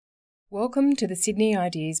Welcome to the Sydney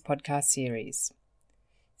Ideas podcast series.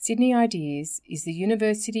 Sydney Ideas is the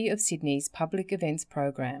University of Sydney's public events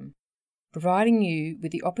program, providing you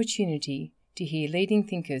with the opportunity to hear leading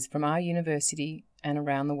thinkers from our university and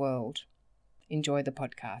around the world. Enjoy the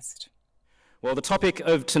podcast. Well, the topic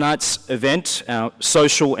of tonight's event, our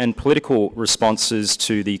social and political responses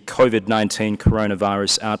to the COVID-19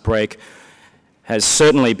 coronavirus outbreak, has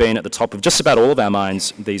certainly been at the top of just about all of our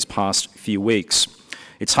minds these past few weeks.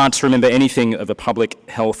 It's hard to remember anything of a public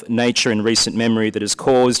health nature in recent memory that has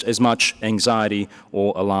caused as much anxiety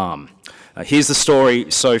or alarm. Here's the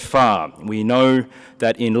story so far. We know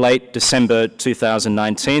that in late December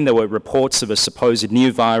 2019, there were reports of a supposed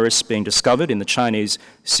new virus being discovered in the Chinese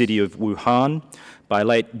city of Wuhan. By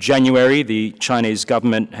late January, the Chinese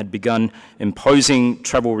government had begun imposing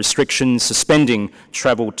travel restrictions, suspending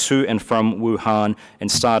travel to and from Wuhan, and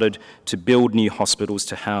started to build new hospitals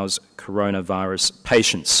to house coronavirus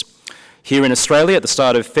patients. Here in Australia, at the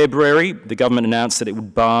start of February, the government announced that it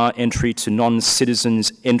would bar entry to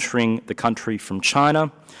non-citizens entering the country from China.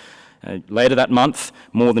 Later that month,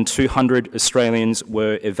 more than 200 Australians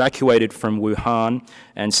were evacuated from Wuhan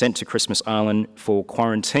and sent to Christmas Island for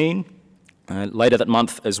quarantine. Later that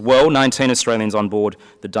month as well, 19 Australians on board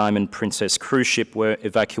the Diamond Princess cruise ship were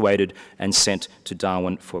evacuated and sent to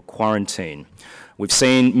Darwin for quarantine. We've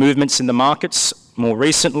seen movements in the markets more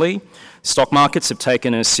recently. Stock markets have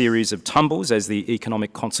taken a series of tumbles as the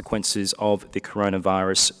economic consequences of the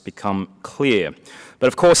coronavirus become clear. But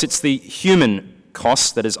of course, it's the human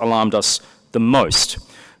cost that has alarmed us the most.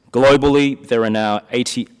 Globally, there are now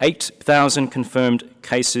 88,000 confirmed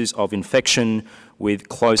cases of infection, with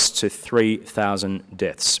close to 3,000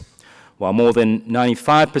 deaths. While more than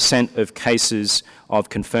 95% of cases of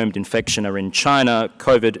confirmed infection are in China,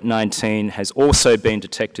 COVID-19 has also been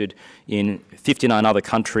detected in 59 other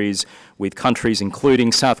countries, with countries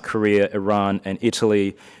including South Korea, Iran and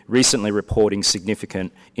Italy recently reporting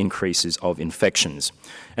significant increases of infections.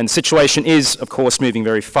 And the situation is, of course, moving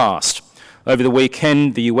very fast. Over the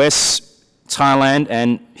weekend, the US, Thailand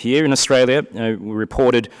and here in Australia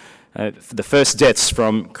reported the first deaths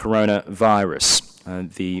from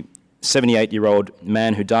coronavirus. The 78-year-old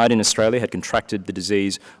man who died in Australia had contracted the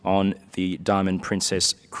disease on the Diamond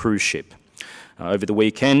Princess cruise ship. Over the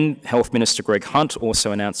weekend, Health Minister Greg Hunt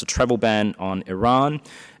also announced a travel ban on Iran.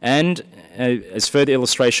 And as further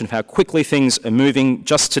illustration of how quickly things are moving,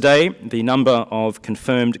 just today, the number of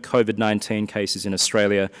confirmed COVID-19 cases in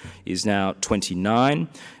Australia is now 29.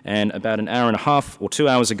 And about an hour and a half or 2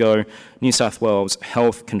 hours ago, New South Wales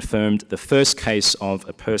Health confirmed the first case of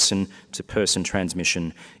a person-to-person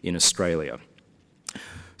transmission in Australia.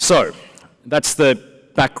 So, that's the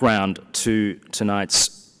background to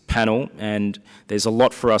tonight's panel, and there's a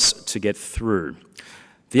lot for us to get through.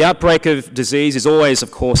 The outbreak of disease is always,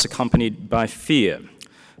 of course, accompanied by fear.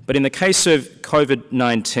 But in the case of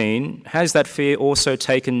COVID-19, has that fear also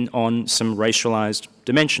taken on some racialised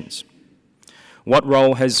dimensions? What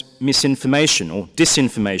role has misinformation or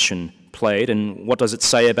disinformation played, and what does it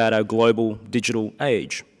say about our global digital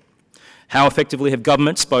age? How effectively have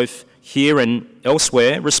governments, both here and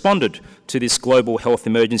elsewhere, responded to this global health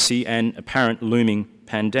emergency and apparent looming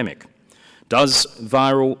pandemic? Does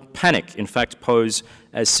viral panic, in fact, pose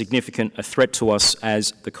as significant a threat to us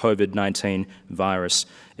as the COVID-19 virus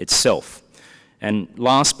itself? And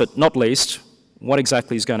last but not least, what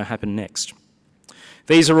exactly is going to happen next?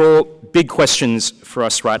 These are all big questions for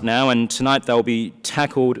us right now, and tonight they'll be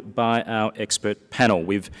tackled by our expert panel.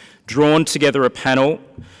 We've drawn together a panel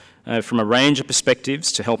from a range of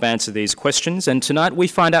perspectives to help answer these questions, and tonight we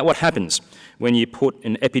find out what happens when you put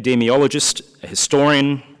an epidemiologist, a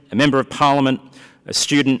historian, a member of parliament, a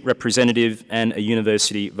student representative and a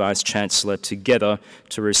university vice-chancellor together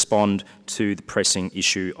to respond to the pressing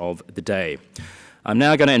issue of the day. I'm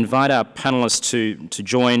now going to invite our panellists to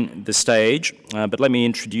join the stage, but let me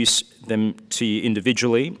introduce them to you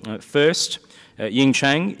individually. First, Ying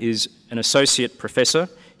Chang is an associate professor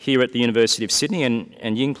here at the University of Sydney,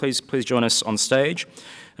 and Ying, please join us on stage,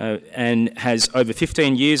 and has over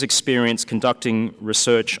 15 years' experience conducting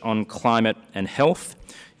research on climate and health.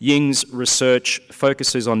 Ying's research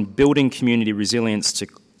focuses on building community resilience to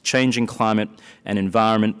changing climate and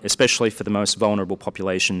environment, especially for the most vulnerable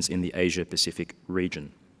populations in the Asia-Pacific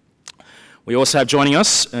region. We also have joining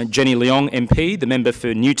us Jenny Leong MP, the member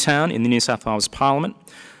for Newtown in the New South Wales Parliament.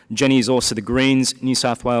 Jenny is also the Greens New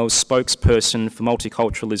South Wales spokesperson for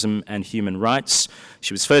multiculturalism and human rights.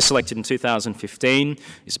 She was first elected in 2015,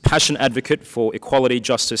 is a passionate advocate for equality,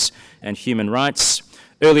 justice and human rights.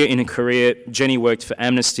 Earlier in her career, Jenny worked for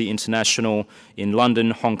Amnesty International in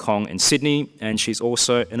London, Hong Kong and Sydney, and she's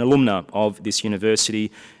also an alumna of this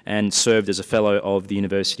university and served as a fellow of the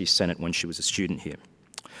University Senate when she was a student here.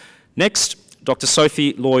 Next, Dr.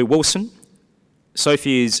 Sophie Loy Wilson.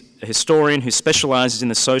 Sophie is a historian who specialises in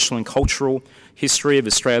the social and cultural history of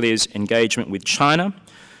Australia's engagement with China.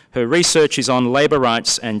 Her research is on labour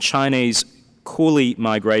rights and Chinese coolie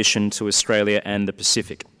migration to Australia and the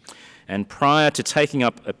Pacific. And prior to taking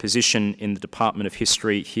up a position in the Department of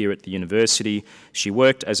History here at the university, she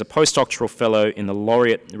worked as a postdoctoral fellow in the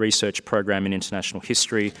Laureate Research Program in International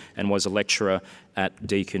History and was a lecturer at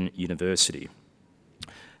Deakin University.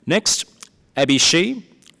 Next, Abby Shi.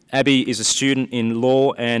 Abby is a student in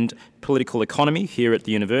law and political economy here at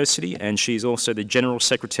the university, and she's also the General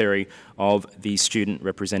Secretary of the Student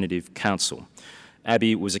Representative Council.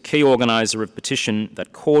 Abby was a key organiser of a petition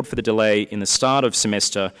that called for the delay in the start of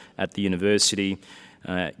semester at the university,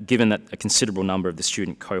 given that a considerable number of the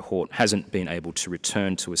student cohort hasn't been able to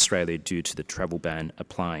return to Australia due to the travel ban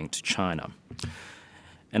applying to China.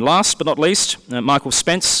 And last but not least, Michael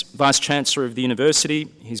Spence, Vice-Chancellor of the University.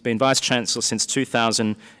 He's been Vice-Chancellor since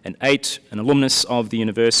 2008, an alumnus of the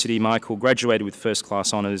university. Michael graduated with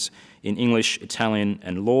first-class honours in English, Italian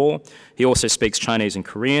and law. He also speaks Chinese and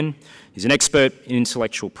Korean. He's an expert in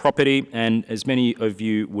intellectual property and, as many of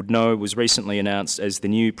you would know, was recently announced as the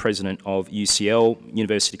new president of UCL,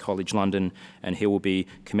 University College London, and he will be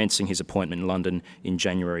commencing his appointment in London in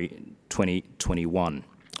January 2021.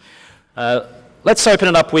 Let's open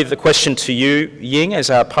it up with a question to you, Ying, as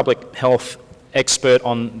our public health expert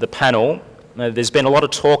on the panel. There's been a lot of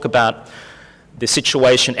talk about the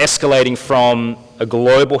situation escalating from a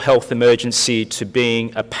global health emergency to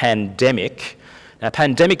being a pandemic. Now,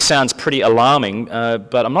 pandemic sounds pretty alarming,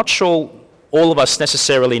 but I'm not sure all of us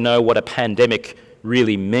necessarily know what a pandemic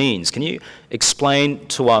really means. Can you explain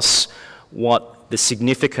to us what the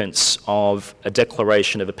significance of a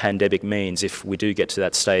declaration of a pandemic means if we do get to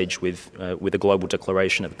that stage with a global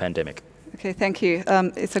declaration of a pandemic? Okay, thank you.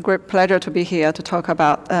 It's a great pleasure to be here to talk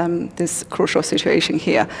about this crucial situation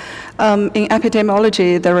here. In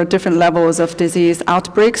epidemiology, there are different levels of disease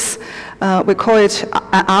outbreaks. We call it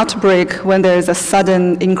an outbreak when there is a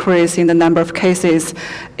sudden increase in the number of cases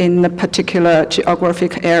in a particular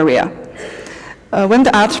geographic area. When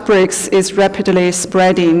the outbreak is rapidly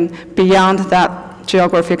spreading beyond that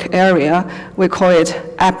geographic area, we call it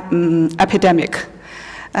epidemic.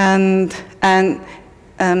 And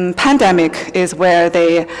pandemic is where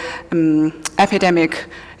the epidemic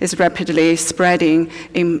is rapidly spreading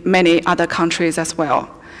in many other countries as well.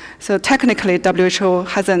 So technically, WHO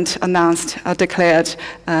hasn't announced or declared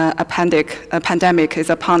a pandemic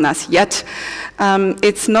is upon us yet.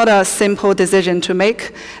 It's not a simple decision to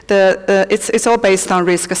make. It's all based on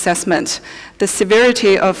risk assessment. The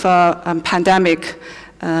severity of a pandemic,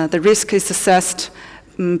 the risk is assessed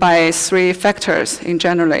by 3 factors in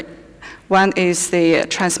general. One is the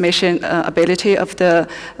transmission ability of the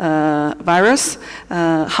virus,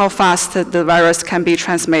 how fast the virus can be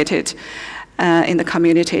transmitted in the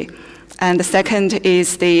community. And the second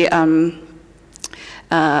is the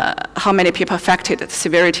how many people affected, the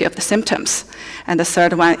severity of the symptoms. And the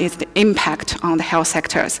third one is the impact on the health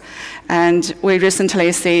sectors. And we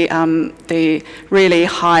recently see the really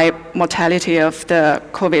high mortality of the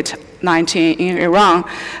COVID-19 in Iran,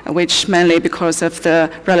 which mainly because of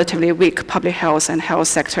the relatively weak public health and health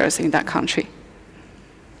sectors in that country.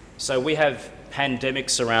 So we have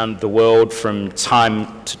pandemics around the world from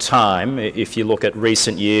time to time. If you look at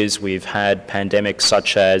recent years, we've had pandemics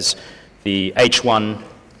such as the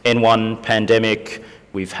H1N1 pandemic.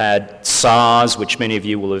 We've had SARS, which many of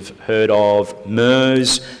you will have heard of.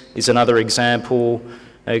 MERS is another example.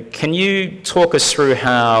 Can you talk us through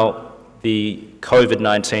how the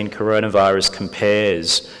COVID-19 coronavirus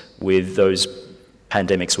compares with those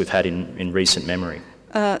pandemics we've had in recent memory?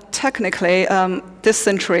 Technically, this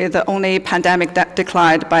century, the only pandemic that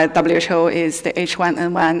declared by WHO is the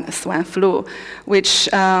H1N1 swine flu, which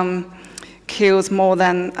kills more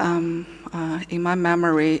than, in my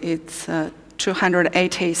memory, it's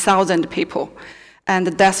 280,000 people. And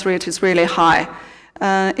the death rate is really high.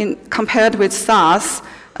 Compared with SARS,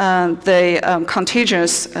 the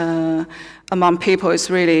contagious among people is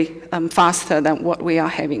really faster than what we are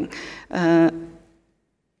having.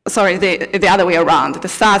 Sorry, the other way around. The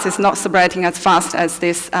SARS is not spreading as fast as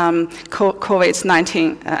this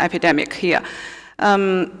COVID-19 epidemic here,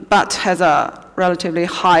 but has a relatively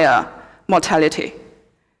higher mortality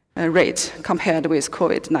rate compared with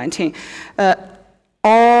COVID-19.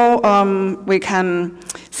 all we can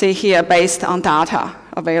see here based on data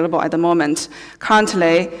available at the moment.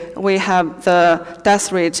 Currently, we have the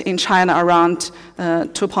death rate in China around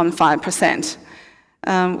 2.5%.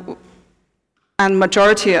 And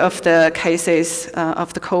majority of the cases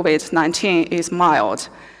of the COVID-19 is mild.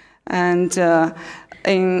 And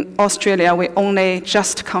in Australia, we only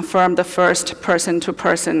just confirmed the first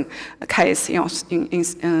person-to-person case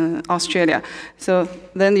in Australia. So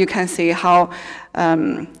then you can see how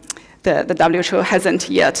the WHO hasn't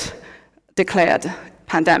yet declared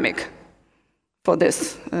pandemic for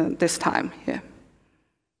this time here.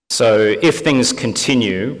 So if things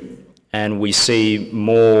continue and we see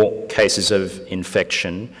more cases of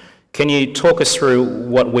infection, can you talk us through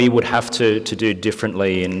what we would have to do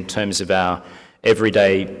differently in terms of our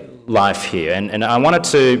everyday life here? And I wanted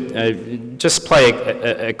to just play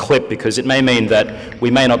a clip because it may mean that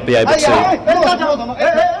we may not be able to...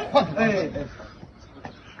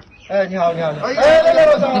 哎，你好，你好，你好。哎，哎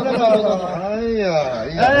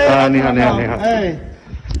呀，你好，你好，你好。哎，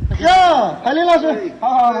呀，海林老师，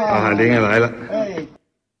好。海林也来了。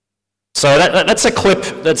So that's a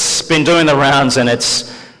clip that's been doing the rounds, and it's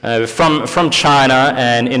from China,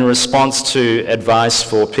 and in response to advice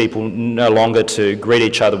for people no longer to greet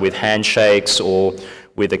each other with handshakes or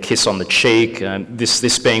with a kiss on the cheek.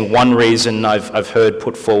 This being one reason I've heard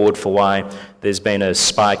put forward for why there's been a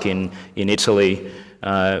spike in Italy.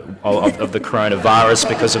 Of the coronavirus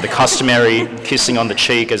because of the customary kissing on the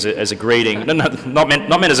cheek as a greeting. No, not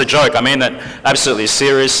meant as a joke. I mean that absolutely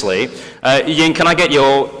seriously. Ying, can I get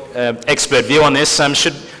your expert view on this?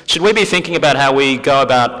 Should we be thinking about how we go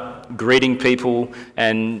about greeting people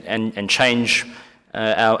and change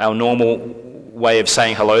our normal way of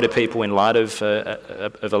saying hello to people in light of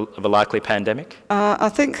a likely pandemic? I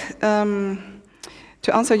think.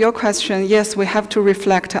 To answer your question, yes, we have to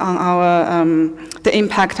reflect on our the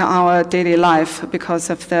impact on our daily life because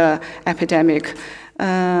of the epidemic.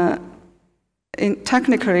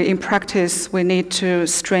 Technically, in practice, we need to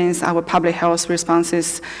strengthen our public health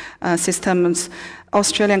responses systems.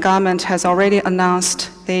 Australian government has already announced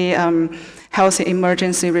the Health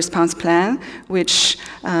Emergency Response Plan, which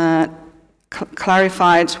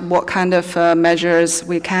clarified what kind of measures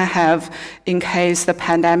we can have in case the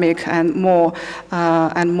pandemic and more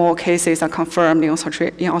cases are confirmed in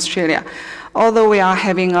Australia. Although we are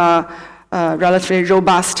having a relatively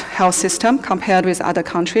robust health system compared with other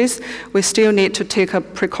countries, we still need to take a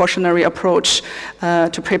precautionary approach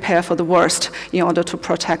to prepare for the worst in order to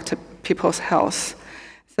protect people's health.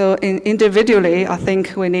 So individually, I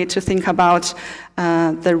think we need to think about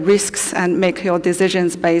the risks and make your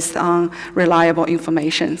decisions based on reliable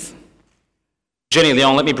information. Jenny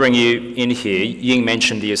Leong, let me bring you in here. Ying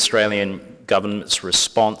mentioned the Australian government's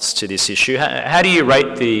response to this issue. How do you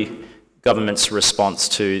rate the government's response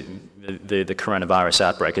to the coronavirus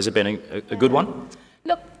outbreak? Has it been a good one?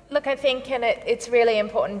 Look, I think, and it's really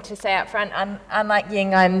important to say up front, unlike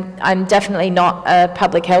Ying, I'm definitely not a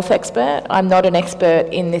public health expert. I'm not an expert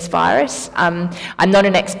in this virus. I'm not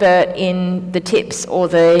an expert in the tips or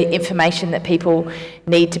the information that people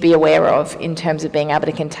need to be aware of in terms of being able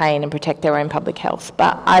to contain and protect their own public health.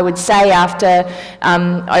 But I would say after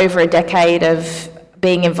over a decade of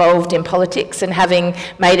being involved in politics and having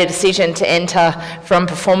made a decision to enter from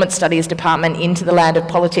Performance Studies Department into the land of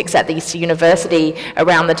politics at this university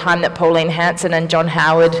around the time that Pauline Hanson and John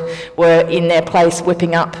Howard were in their place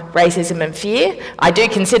whipping up racism and fear, I do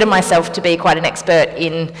consider myself to be quite an expert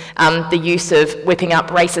in the use of whipping up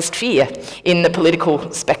racist fear in the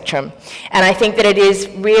political spectrum. And I think that it is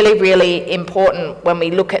really, really important when we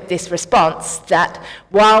look at this response that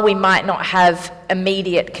while we might not have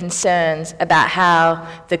immediate concerns about how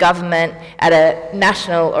the government at a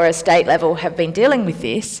national or a state level have been dealing with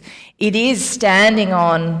this, it is standing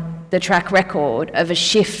on the track record of a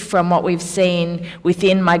shift from what we've seen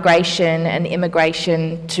within migration and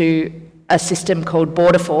immigration to a system called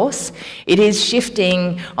border force. It is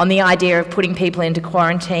shifting on the idea of putting people into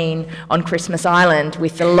quarantine on Christmas Island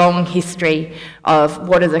with the long history of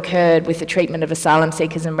what has occurred with the treatment of asylum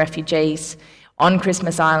seekers and refugees on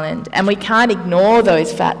Christmas Island, and we can't ignore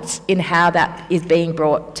those facts in how that is being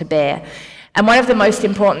brought to bear. And one of the most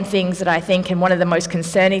important things that I think, and one of the most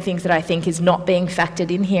concerning things that I think is not being factored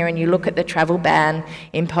in here, and you look at the travel ban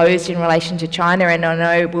imposed in relation to China, and I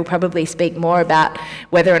know we'll probably speak more about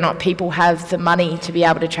whether or not people have the money to be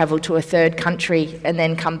able to travel to a third country and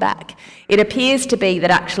then come back. It appears to be that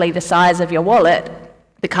actually the size of your wallet,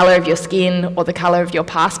 the colour of your skin or the colour of your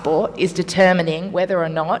passport is determining whether or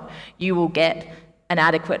not you will get an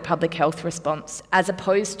adequate public health response, as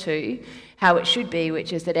opposed to how it should be,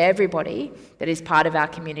 which is that everybody that is part of our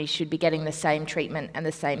community should be getting the same treatment and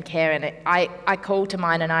the same care. And I call to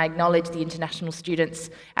mind and I acknowledge the international students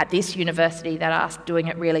at this university that are doing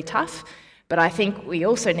it really tough. But I think we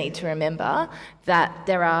also need to remember that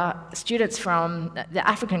there are students from the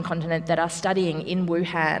African continent that are studying in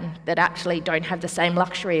Wuhan that actually don't have the same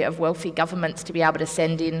luxury of wealthy governments to be able to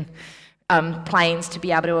send in planes to be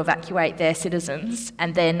able to evacuate their citizens,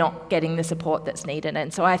 and they're not getting the support that's needed.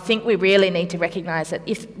 And so I think we really need to recognise that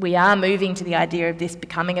if we are moving to the idea of this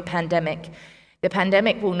becoming a pandemic, the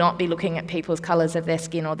pandemic will not be looking at people's colours of their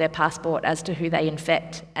skin or their passport as to who they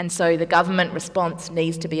infect. And so the government response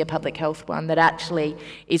needs to be a public health one that actually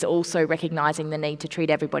is also recognising the need to treat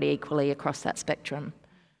everybody equally across that spectrum.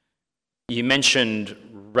 You mentioned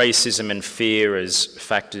racism and fear as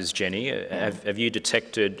factors, Jenny. Have you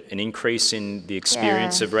detected an increase in the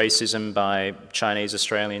experience of racism by Chinese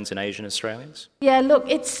Australians and Asian Australians? Yeah, look,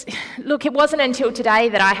 it wasn't until today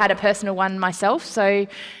that I had a personal one myself. So,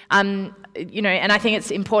 you know, and I think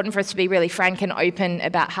it's important for us to be really frank and open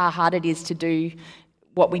about how hard it is to do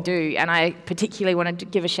what we do. And I particularly wanted to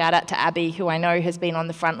give a shout out to Abby, who I know has been on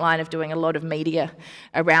the front line of doing a lot of media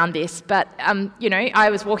around this. But, you know, I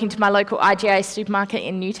was walking to my local IGA supermarket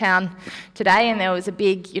in Newtown today, and there was a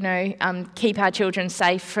big, you know, keep our children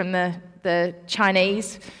safe from the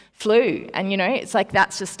Chinese flu. And, you know, it's like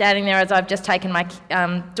that's just standing there as I've just taken my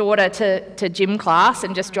daughter to gym class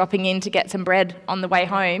and just dropping in to get some bread on the way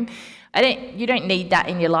home. You don't need that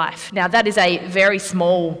in your life. Now, that is a very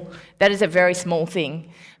small thing.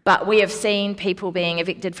 But we have seen people being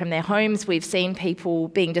evicted from their homes. We've seen people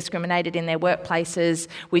being discriminated in their workplaces.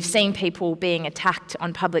 We've seen people being attacked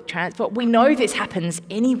on public transport. We know this happens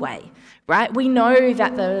anyway, right? We know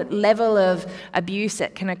that the level of abuse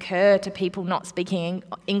that can occur to people not speaking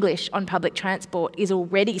English on public transport is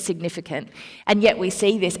already significant. And yet we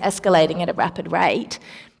see this escalating at a rapid rate.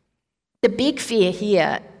 The big fear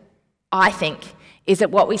here, I think, is that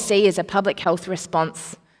what we see is a public health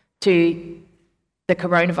response to the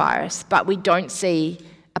coronavirus, but we don't see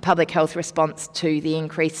a public health response to the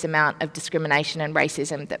increased amount of discrimination and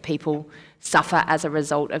racism that people suffer as a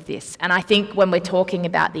result of this. And I think when we're talking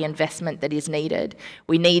about the investment that is needed,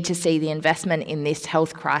 we need to see the investment in this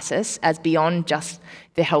health crisis as beyond just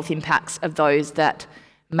the health impacts of those that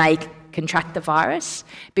may contract the virus,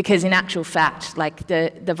 because in actual fact, like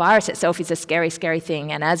the virus itself is a scary, scary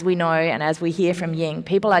thing. And as we know, and as we hear from Ying,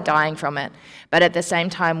 people are dying from it. But at the same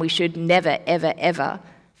time, we should never, ever, ever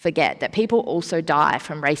forget that people also die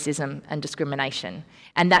from racism and discrimination.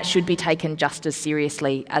 And that should be taken just as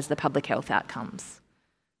seriously as the public health outcomes.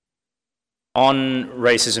 On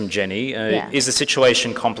racism, Jenny, is the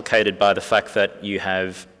situation complicated by the fact that you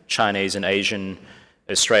have Chinese and Asian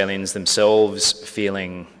Australians themselves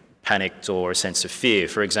feeling panicked or a sense of fear?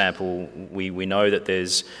 For example, we know that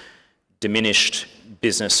there's diminished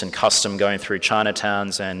business and custom going through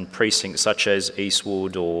Chinatowns and precincts such as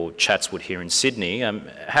Eastwood or Chatswood here in Sydney.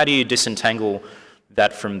 How do you disentangle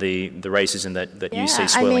that from the racism that you see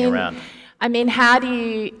swirling around? I mean, how do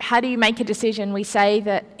you make a decision? We say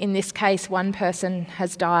that in this case, one person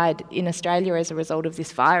has died in Australia as a result of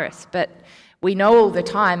this virus, but we know all the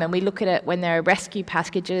time, and we look at it when there are rescue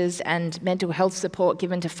packages and mental health support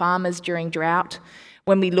given to farmers during drought,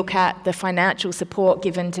 when we look at the financial support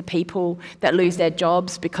given to people that lose their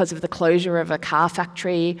jobs because of the closure of a car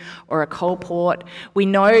factory or a coal port. We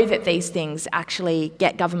know that these things actually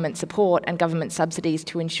get government support and government subsidies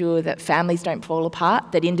to ensure that families don't fall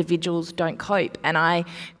apart, that individuals don't cope. And I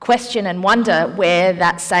question and wonder where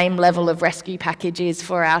that same level of rescue package is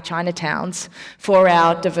for our Chinatowns, for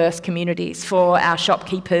our diverse communities, for our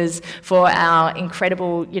shopkeepers, for our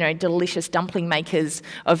incredible, delicious dumpling makers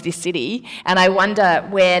of this city. And I wonder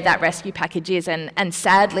where that rescue package is, and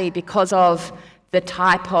sadly, because of the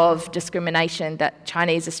type of discrimination that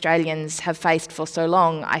Chinese Australians have faced for so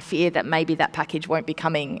long, I fear that maybe that package won't be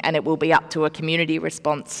coming, and it will be up to a community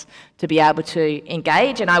response to be able to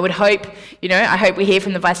engage. And I would hope, I hope we hear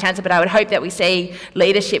from the Vice-Chancellor, but I would hope that we see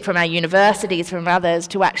leadership from our universities, from others,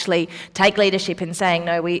 to actually take leadership in saying,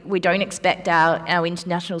 no, we don't expect our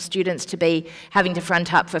international students to be having to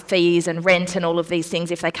front up for fees and rent and all of these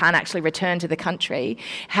things if they can't actually return to the country.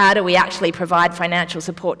 How do we actually provide financial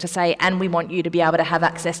support to say, and we want you to be able to have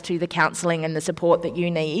access to the counselling and the support that you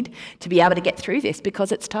need to be able to get through this,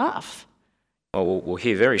 because it's tough. Well, we'll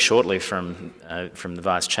hear very shortly from the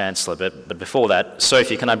Vice-Chancellor, but before that,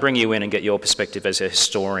 Sophie, can I bring you in and get your perspective as a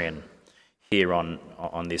historian here on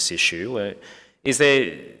this issue? Is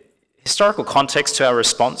there historical context to our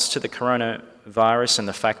response to the coronavirus and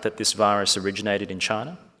the fact that this virus originated in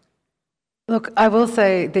China? Look, I will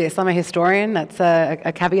say this. I'm a historian. That's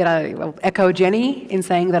a caveat. I will echo Jenny in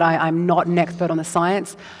saying that I'm not an expert on the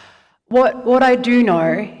science. What I do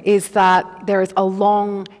know is that there is a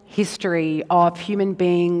long history of human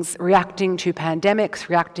beings reacting to pandemics,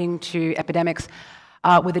 reacting to epidemics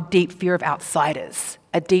with a deep fear of outsiders,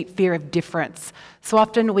 a deep fear of difference. So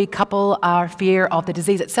often we couple our fear of the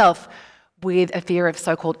disease itself with a fear of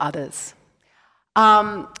so-called others.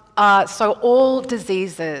 So all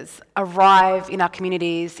diseases arrive in our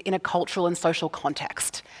communities in a cultural and social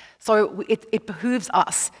context. So it behooves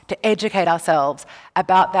us to educate ourselves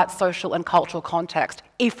about that social and cultural context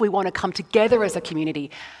if we want to come together as a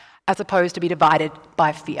community, as opposed to be divided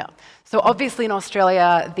by fear. So obviously in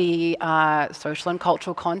Australia, the social and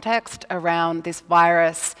cultural context around this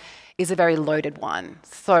virus is a very loaded one.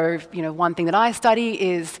 So, one thing that I study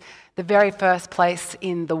is the very first place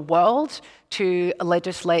in the world to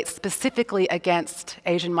legislate specifically against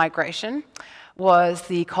Asian migration was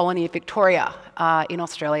the colony of Victoria in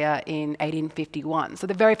Australia in 1851. So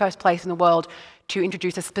the very first place in the world to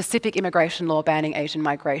introduce a specific immigration law banning Asian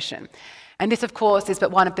migration. And this, of course, is but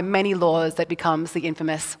one of the many laws that becomes the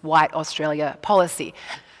infamous White Australia policy.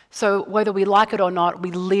 So whether we like it or not,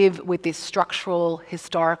 we live with this structural,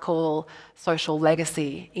 historical, social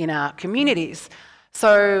legacy in our communities.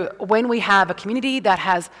 So when we have a community that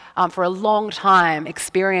has, for a long time,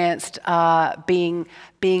 experienced being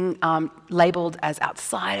labelled as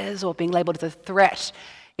outsiders or being labelled as a threat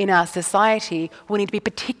in our society, we need to be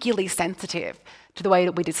particularly sensitive to the way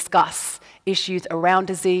that we discuss issues around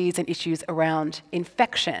disease and issues around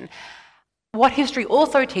infection. What history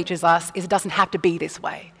also teaches us is it doesn't have to be this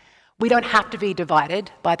way. We don't have to be divided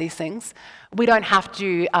by these things. We don't have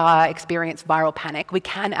to experience viral panic. We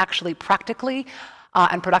can actually practically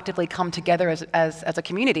and productively come together as a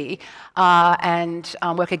community and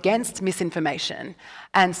work against misinformation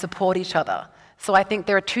and support each other. So I think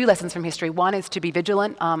there are two lessons from history. One is to be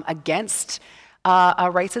vigilant against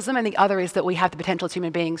racism, and the other is that we have the potential as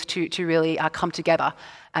human beings to really come together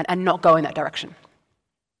and not go in that direction.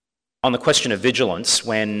 On the question of vigilance,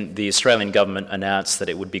 when the Australian government announced that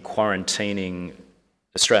it would be quarantining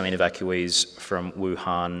Australian evacuees from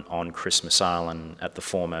Wuhan on Christmas Island at the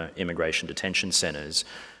former immigration detention centres,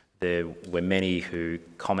 there were many who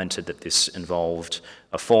commented that this involved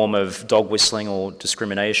a form of dog whistling or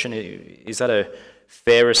discrimination. Is that a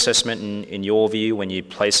fair assessment in your view when you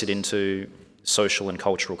place it into social and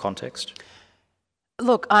cultural context?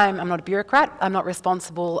 Look, I'm not a bureaucrat. I'm not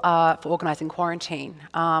responsible for organising quarantine.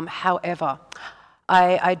 However,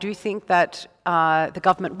 I do think that the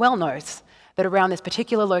government well knows that around this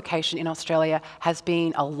particular location in Australia has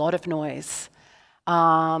been a lot of noise.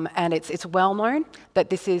 And it's well known that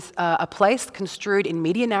this is a place construed in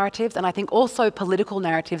media narratives and I think also political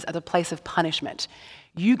narratives as a place of punishment.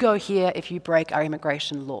 You go here if you break our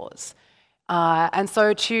immigration laws. And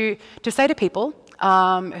so to say to people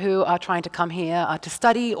who are trying to come here to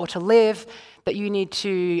study or to live that you need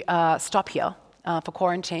to stop here for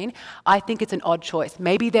quarantine, I think it's an odd choice.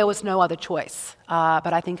 Maybe there was no other choice,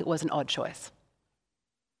 but I think it was an odd choice.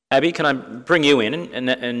 Abby, can I bring you in?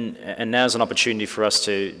 And now's an opportunity for us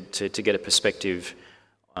to get a perspective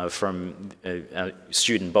from our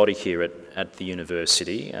student body here at the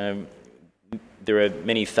university. There are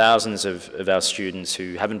many thousands of our students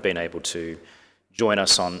who haven't been able to join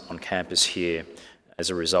us on campus here as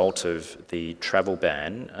a result of the travel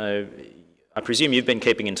ban. I presume you've been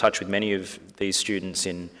keeping in touch with many of these students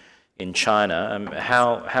in China.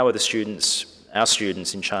 How are our students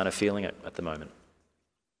in China feeling at the moment?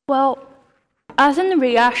 Well, as in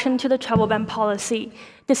reaction to the travel ban policy,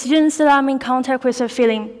 the students that I'm in contact with are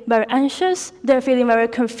feeling very anxious, they're feeling very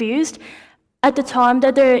confused. At the time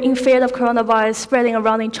that they're in fear of coronavirus spreading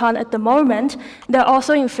around in China at the moment, they're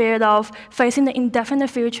also in fear of facing the indefinite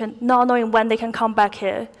future, not knowing when they can come back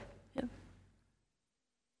here. Yeah.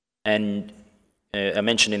 And I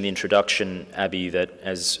mentioned in the introduction, Abby, that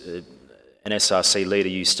as an SRC leader,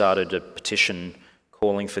 you started a petition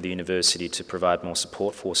calling for the university to provide more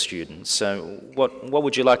support for students. So what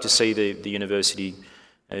would you like to see the university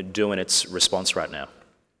do in its response right now?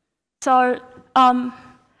 So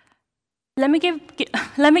let me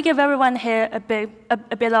give everyone here a bit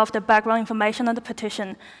of the background information on the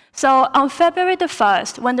petition. So on February the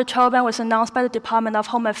 1st, when the travel ban was announced by the Department of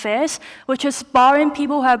Home Affairs, which is barring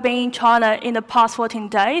people who have been in China in the past 14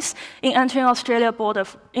 days in entering Australian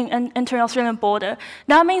border,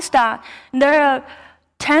 that means that there are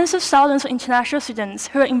tens of thousands of international students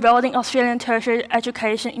who are enrolled in Australian tertiary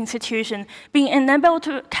education institutions being unable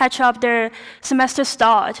to catch up their semester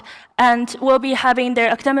start and will be having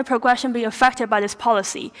their academic progression be affected by this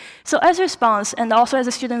policy. So as a response, and also as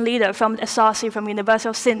a student leader from the SRC from University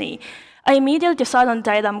of Sydney, I immediately decided on the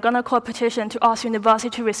day that I'm going to call a petition to ask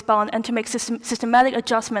university to respond and to make systematic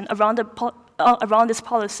adjustment around this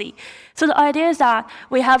policy. So the idea is that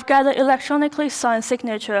we have gathered electronically signed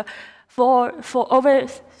signature for over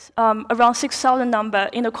around 6,000 number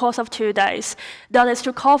in the course of 2 days. That is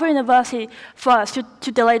to call for university first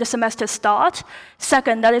to delay the semester start.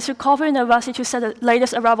 Second, that is to call for university to set the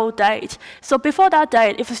latest arrival date. So before that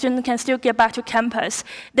date, if a student can still get back to campus,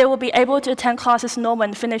 they will be able to attend classes normal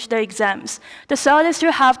and finish their exams. The third is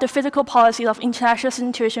to have the physical policy of international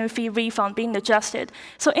student tuition fee refund being adjusted.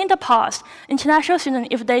 So in the past, international students,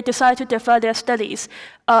 if they decide to defer their studies,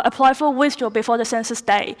 apply for withdrawal before the census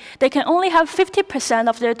day, they can only have 50%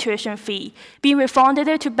 of their tuition fee being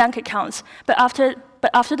refunded to bank accounts. But after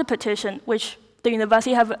the petition, which the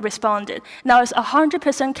university have responded, now it's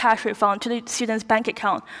 100% cash refund to the student's bank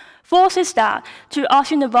account. Fourth is that to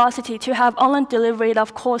ask university to have online delivery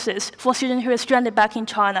of courses for students who are stranded back in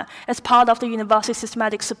China as part of the university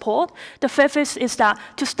systematic support. The fifth is that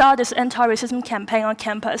to start this anti-racism campaign on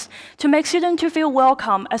campus to make students to feel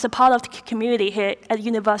welcome as a part of the community here at the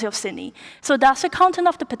University of Sydney. So that's the content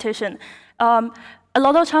of the petition. A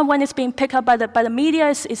lot of time when it's being picked up by the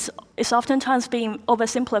media, it's oftentimes being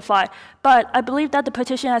oversimplified. But I believe that the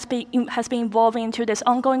petition has been evolving into this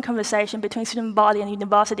ongoing conversation between student body and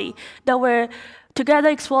university that we're together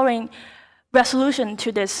exploring resolution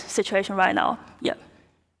to this situation right now. Yeah.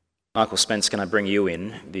 Michael Spence, can I bring you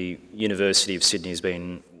in? The University of Sydney has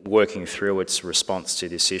been working through its response to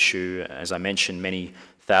this issue. As I mentioned, many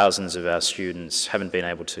thousands of our students haven't been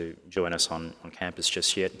able to join us on campus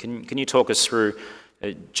just yet. Can you talk us through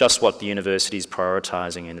just what the university is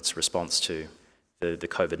prioritising in its response to the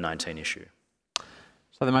COVID-19 issue?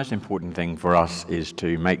 So the most important thing for us is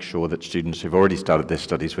to make sure that students who've already started their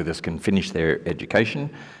studies with us can finish their education,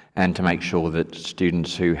 and to make sure that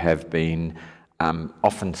students who have been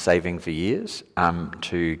often saving for years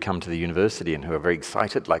to come to the university and who are very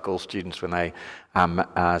excited, like all students when they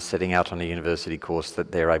are setting out on a university course,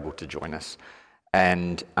 that they're able to join us.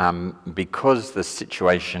 And because the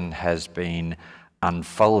situation has been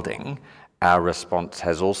unfolding, our response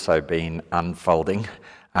has also been unfolding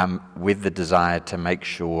with the desire to make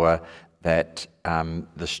sure that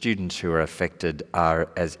the students who are affected are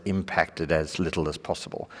as impacted as little as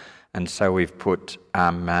possible. And so we've put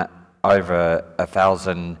over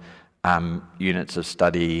 1,000 units of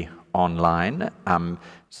study online.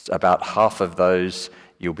 About half of those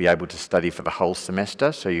you'll be able to study for the whole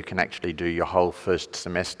semester, so you can actually do your whole first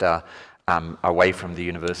semester away from the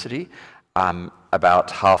university.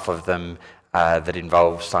 About half of them that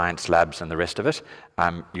involve science labs and the rest of it,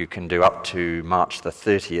 you can do up to March the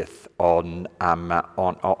 30th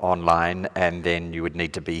online, and then you would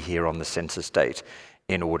need to be here on the census date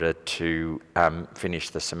in order to finish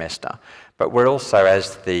the semester. But we're also,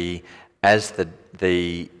 as the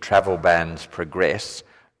travel bans progress,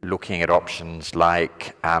 looking at options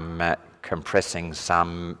like compressing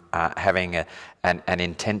some, having an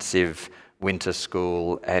intensive winter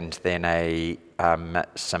school and then a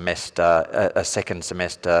second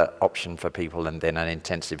semester option for people, and then an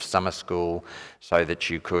intensive summer school, so that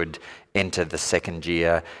you could enter the second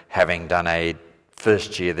year having done a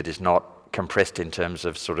first year that is not compressed in terms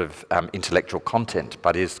of sort of intellectual content,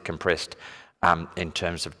 but is compressed in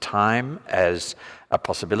terms of time as a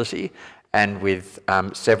possibility. And with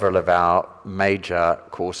several of our major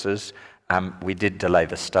courses, we did delay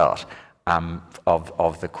the start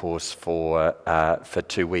of the course for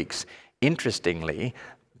 2 weeks. Interestingly,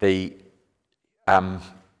 the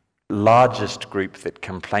largest group that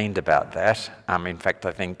complained about that, in fact,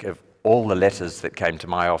 I think of all the letters that came to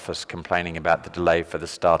my office complaining about the delay for the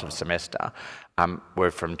start of semester,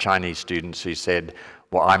 were from Chinese students who said,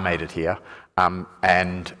 well, I made it here,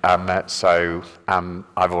 so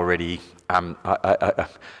I've already, I'm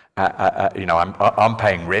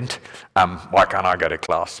paying rent, why can't I go to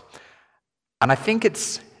class? And I think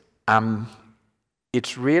it's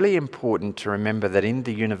really important to remember that in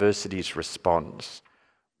the university's response,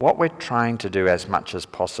 what we're trying to do as much as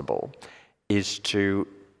possible is to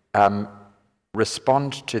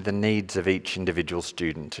respond to the needs of each individual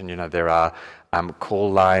student. And, there are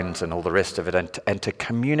call lines and all the rest of it, and to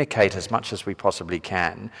communicate as much as we possibly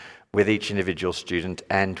can with each individual student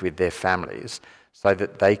and with their families, so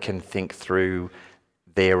that they can think through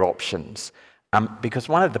their options. Because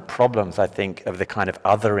one of the problems, I think, of the kind of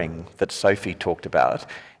othering that Sophie talked about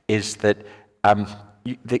is that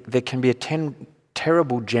there can be a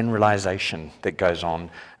terrible generalization that goes on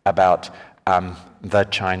about the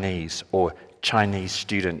Chinese or Chinese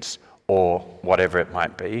students or whatever it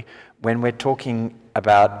might be, when we're talking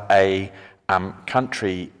about a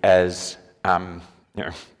country as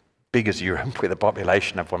big as Europe with a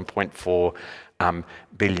population of 1.4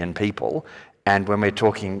 billion people, and when we're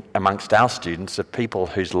talking amongst our students of people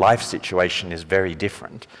whose life situation is very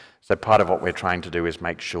different. So part of what we're trying to do is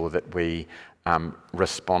make sure that we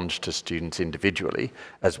respond to students individually,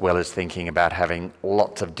 as well as thinking about having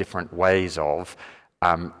lots of different ways of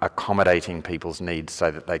accommodating people's needs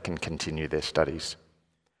so that they can continue their studies.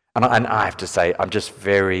 And I have to say, I'm just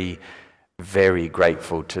very, very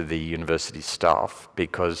grateful to the university staff,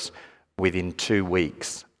 because within 2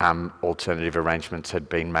 weeks, alternative arrangements had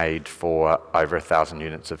been made for over 1,000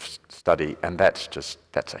 units of study, and that's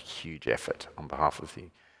a huge effort on behalf of the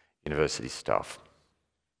university staff.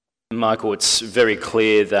 Michael, it's very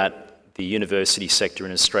clear that the university sector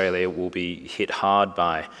in Australia will be hit hard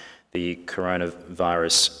by the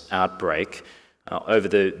coronavirus outbreak. Over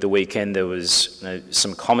the weekend, there was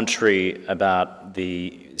some commentary about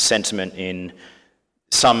the sentiment in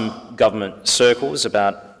some government circles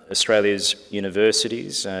about Australia's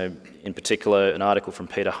universities. In particular, an article from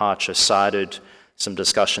Peter Harcher cited some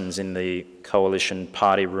discussions in the coalition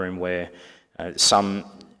party room where some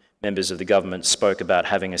members of the government spoke about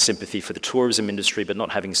having a sympathy for the tourism industry but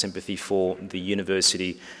not having sympathy for the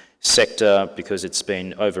university sector because it's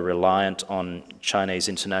been over-reliant on Chinese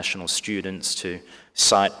international students. To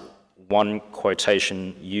cite one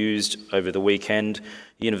quotation used over the weekend,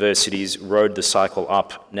 universities rode the cycle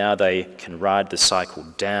up, now they can ride the cycle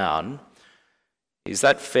down. Is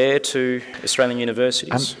that fair to Australian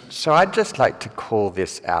universities? So I'd just like to call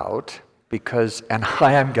this out because, and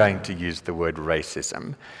I am going to use the word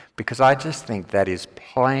racism, because I just think that is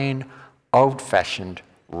plain old-fashioned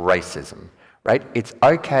racism, right? It's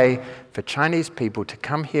okay for Chinese people to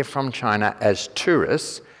come here from China as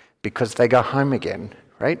tourists because they go home again,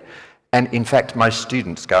 right? And in fact, most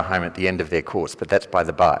students go home at the end of their course, but that's by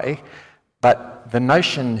the by. But the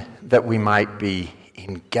notion that we might be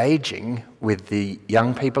engaging with the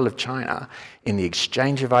young people of China in the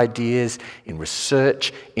exchange of ideas, in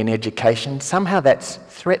research, in education, somehow that's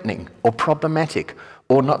threatening or problematic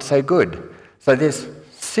or not so good. So there's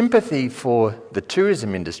sympathy for the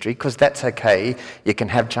tourism industry, because that's okay, you can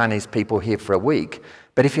have Chinese people here for a week.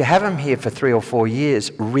 But if you have them here for 3 or 4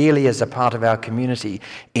 years, really as a part of our community,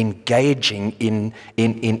 engaging in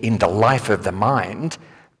the life of the mind,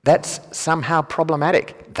 that's somehow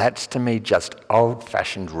problematic. That's, to me, just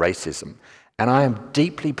old-fashioned racism. And I am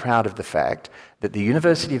deeply proud of the fact that the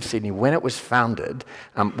University of Sydney, when it was founded,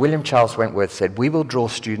 William Charles Wentworth said, "We will draw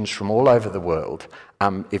students from all over the world,"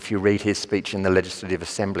 if you read his speech in the Legislative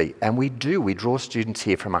Assembly. And we do. We draw students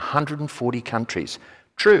here from 140 countries.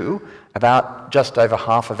 True, about just over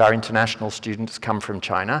half of our international students come from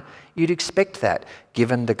China. You'd expect that,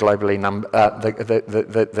 given the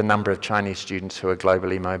number of Chinese students who are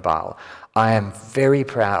globally mobile. I am very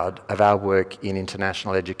proud of our work in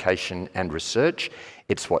international education and research.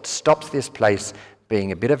 It's what stops this place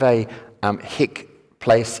being a bit of a hick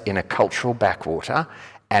place in a cultural backwater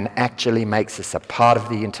and actually makes us a part of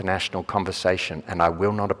the international conversation, and I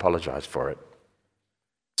will not apologise for it.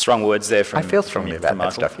 Strong words there from I feel strongly about that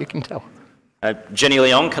Michael. stuff, you can tell. Jenny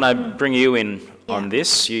Leong, can I bring you in on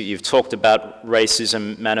this? You've talked about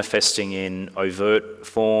racism manifesting in overt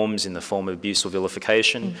forms, in the form of abuse or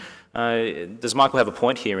vilification. Does Michael have a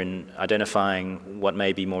point here in identifying what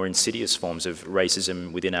may be more insidious forms of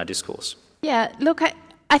racism within our discourse? Yeah, look,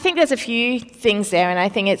 I think there's a few things there, and I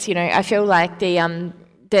think it's, I feel like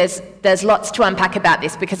there's lots to unpack about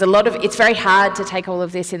this, because it's very hard to take all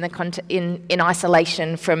of this in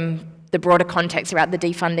isolation from the broader context about the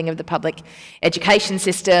defunding of the public education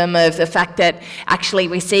system, of the fact that actually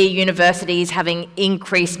we see universities having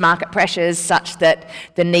increased market pressures such that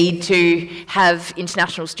the need to have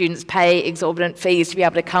international students pay exorbitant fees to be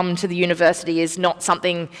able to come to the university is not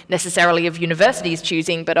something necessarily of universities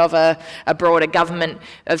choosing, but of a broader government,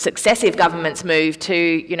 of successive governments' move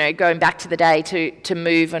to, going back to the day to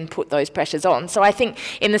move and put those pressures on. So I think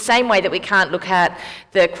in the same way that we can't look at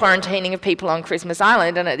the quarantining of people on Christmas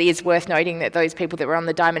Island, and it is worth noting that those people that were on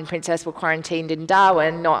the Diamond Princess were quarantined in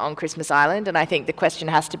Darwin, not on Christmas Island. And I think the question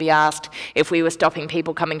has to be asked, if we were stopping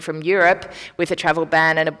people coming from Europe with a travel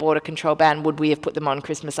ban and a border control ban, would we have put them on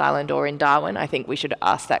Christmas Island or in Darwin? I think we should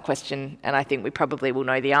ask that question, and I think we probably will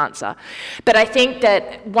know the answer. But I think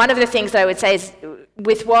that one of the things that I would say is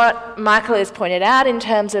with what Michael has pointed out in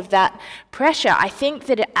terms of that pressure, I think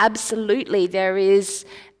that absolutely there is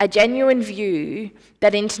a genuine view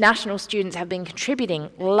that international students have been contributing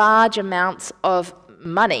large amounts of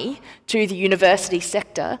money to the university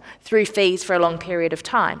sector through fees for a long period of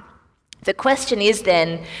time. The question is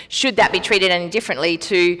then, should that be treated any differently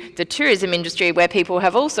to the tourism industry, where people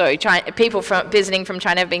have also, people visiting from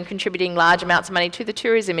China have been contributing large amounts of money to the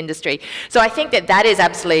tourism industry. So I think that that is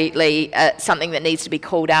absolutely something that needs to be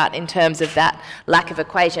called out in terms of that lack of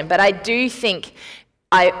equation. But I do think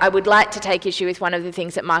I would like to take issue with one of the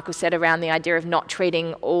things that Michael said around the idea of not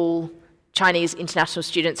treating all Chinese international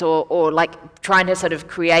students or like trying to sort of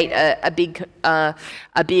create a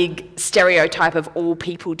big stereotype of all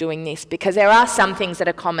people doing this, because there are some things that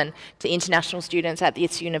are common to international students at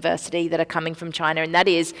this university that are coming from China, and that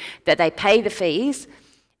is that they pay the fees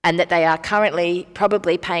and that they are currently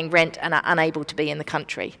probably paying rent and are unable to be in the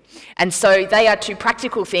country. And so they are two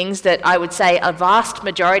practical things that I would say a vast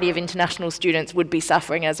majority of international students would be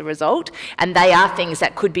suffering as a result, and they are things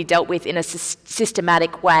that could be dealt with in a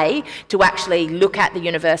systematic way to actually look at the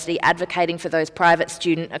university advocating for those private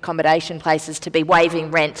student accommodation places to be waiving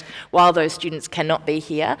rent while those students cannot be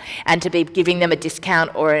here, and to be giving them a discount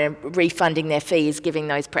or refunding their fees, giving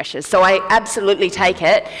those pressures. So I absolutely take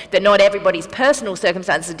it that not everybody's personal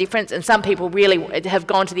circumstances a difference, and some people really have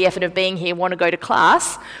gone to the effort of being here, want to go to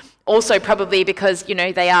class, also probably because, you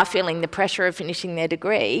know, they are feeling the pressure of finishing their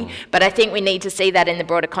degree. But I think we need to see that in the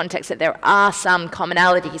broader context, that there are some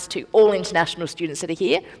commonalities to all international students that are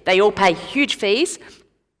here. They all pay huge fees.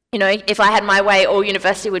 You know, if I had my way, all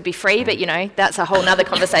university would be free, but, you know, that's a whole other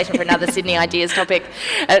conversation for another Sydney Ideas topic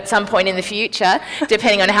at some point in the future.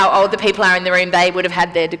 Depending on how old the people are in the room, they would have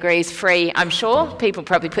had their degrees free, I'm sure. People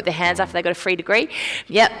probably put their hands up if they got a free degree.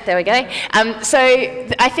 Yep, there we go. So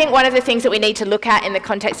I think one of the things that we need to look at in the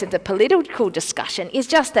context of the political discussion is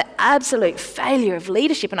just the absolute failure of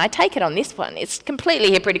leadership, and I take it on this one. It's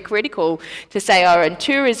completely hypocritical to say, oh, in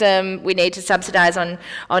tourism we need to subsidise, on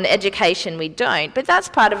education we don't, but that's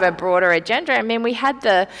part of a broader agenda. I mean, we had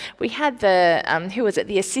the who was it,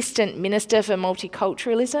 the Assistant Minister for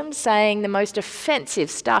Multiculturalism, saying the most offensive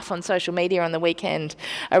stuff on social media on the weekend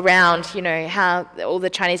around, you know, how all the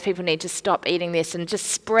Chinese people need to stop eating this, and just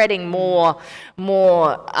spreading more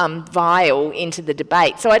vile into the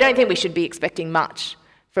debate. So I don't think we should be expecting much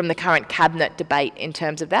from the current cabinet debate in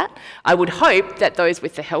terms of that. I would hope that those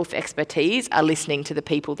with the health expertise are listening to the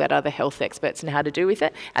people that are the health experts and how to do with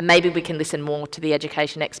it, and maybe we can listen more to the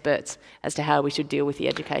education experts as to how we should deal with the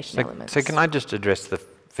education elements. So can I just address the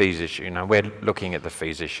fees issue? You know, we're looking at the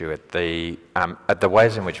fees issue at the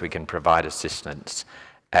ways in which we can provide assistance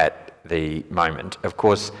at the moment. Of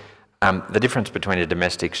course, the difference between a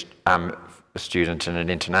domestic student and an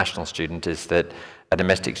international student is that a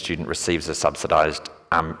domestic student receives a subsidised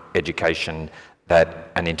education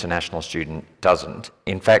that an international student doesn't.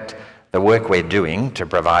 In fact, the work we're doing to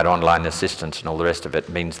provide online assistance and all the rest of it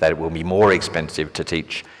means that it will be more expensive to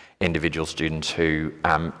teach individual students who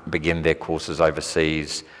begin their courses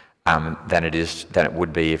overseas than it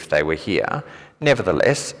would be if they were here.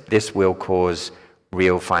 Nevertheless, this will cause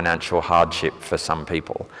real financial hardship for some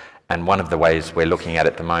people. And one of the ways we're looking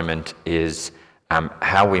at the moment is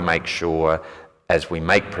how we make sure, as we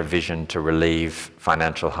make provision to relieve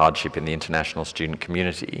financial hardship in the international student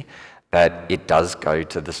community, that it does go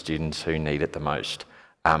to the students who need it the most.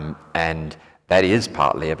 And that is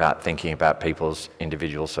partly about thinking about people's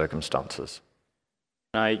individual circumstances.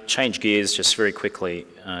 I change gears just very quickly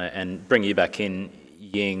and bring you back in,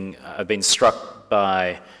 Ying. I've been struck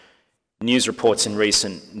by news reports in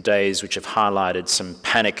recent days which have highlighted some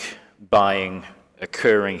panic buying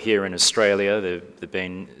occurring here in Australia. There have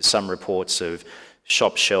been some reports of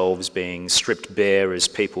shop shelves being stripped bare as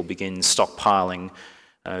people begin stockpiling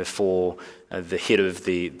for the hit of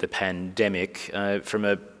the pandemic. From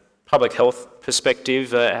a public health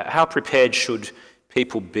perspective, how prepared should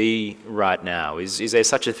people be right now? Is there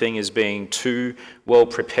such a thing as being too well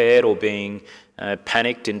prepared or being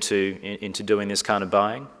panicked into doing this kind of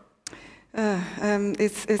buying?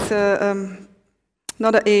 It's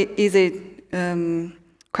not an easy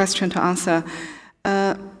question to answer.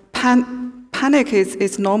 Panic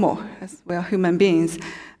is normal, as we are human beings.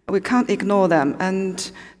 We can't ignore them.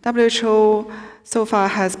 And WHO so far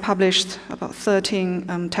has published about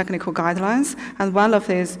 13 technical guidelines, and one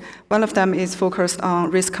of them is focused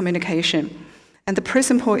on risk communication. And the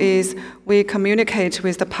principle is we communicate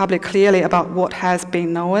with the public clearly about what has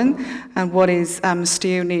been known and what is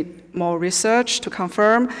still need more research to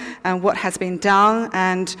confirm, and what has been done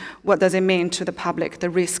and what does it mean to the public, the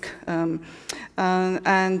risk.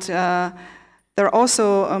 There are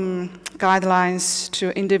also guidelines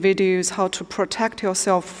to individuals how to protect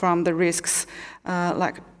yourself from the risks,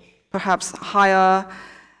 like perhaps higher,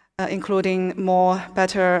 including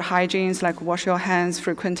better hygienes, like wash your hands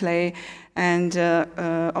frequently and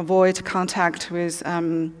avoid contact with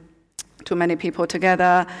too many people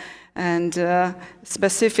together, and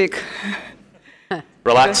specific.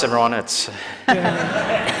 Relax, everyone. It's.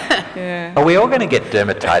 Are we all going to get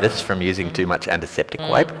dermatitis from using too much antiseptic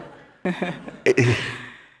wipe?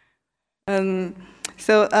 There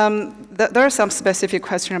are some specific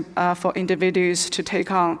questions for individuals to take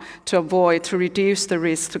on to reduce the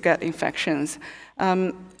risk to get infections.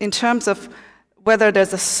 In terms of whether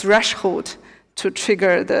there's a threshold to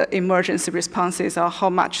trigger the emergency responses, or to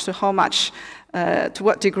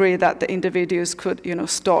what degree that the individuals could,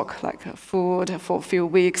 stock like food for a few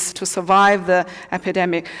weeks to survive the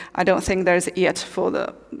epidemic, I don't think there's yet for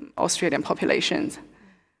the Australian populations.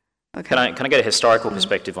 Okay. Can I get a historical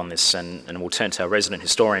perspective on this, and we'll turn to our resident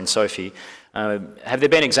historian, Sophie. Have there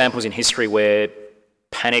been examples in history where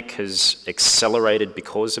panic has accelerated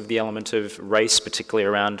because of the element of race, particularly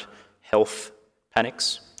around health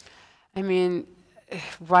panics? I mean,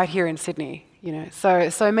 right here in Sydney,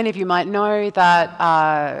 so many of you might know that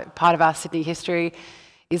part of our Sydney history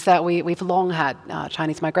is that we've long had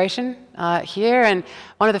Chinese migration here, and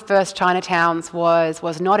one of the first Chinatowns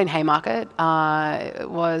was not in Haymarket,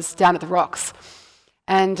 was down at the Rocks.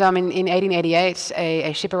 And in 1888,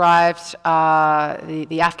 a ship arrived,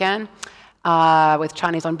 the Afghan, with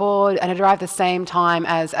Chinese on board, and it arrived the same time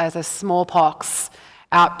as a smallpox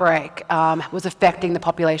outbreak was affecting the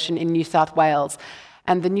population in New South Wales.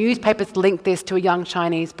 And the newspapers linked this to a young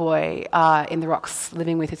Chinese boy in the Rocks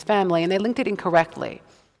living with his family, and they linked it incorrectly.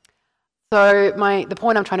 So the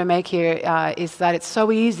point I'm trying to make here is that it's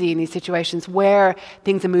so easy in these situations where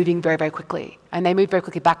things are moving very, very quickly, and they moved very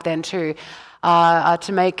quickly back then too,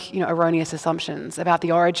 to make erroneous assumptions about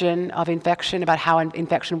the origin of infection, about how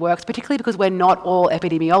infection works, particularly because we're not all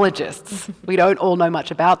epidemiologists. We don't all know much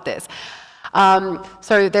about this.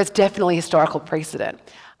 So there's definitely historical precedent.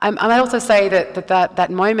 I might also say that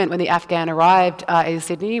moment when the Afghan arrived in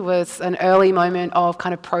Sydney was an early moment of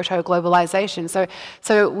kind of proto-globalization.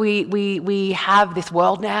 So we have this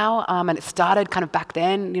world now, and it started kind of back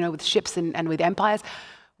then, with ships and with empires,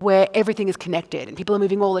 where everything is connected and people are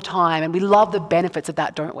moving all the time, and we love the benefits of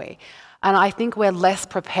that, don't we? And I think we're less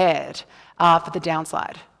prepared for the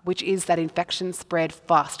downside, which is that infections spread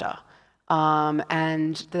faster,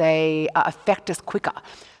 and they affect us quicker.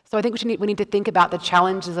 So I think we need to think about the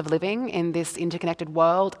challenges of living in this interconnected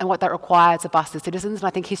world and what that requires of us as citizens, and I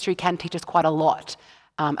think history can teach us quite a lot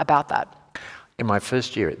about that. In my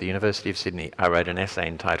first year at the University of Sydney, I wrote an essay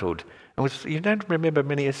entitled, you don't remember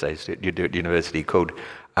many essays that you do at university, called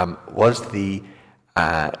Was the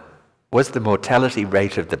mortality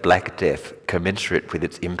rate of the Black Death commensurate with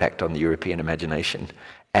its impact on the European imagination?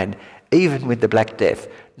 And even with the Black Death,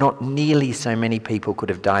 not nearly so many people could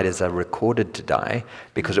have died as are recorded to die,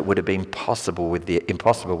 because it would have been impossible with the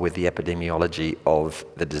epidemiology of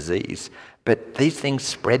the disease. But these things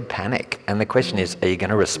spread panic, and the question is, are you going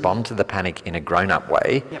to respond to the panic in a grown-up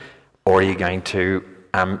way, or are you going to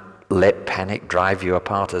let panic drive you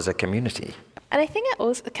apart as a community? And I think it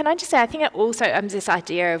also, can I just say, I think it also this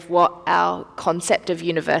idea of what our concept of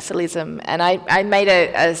universalism, and I made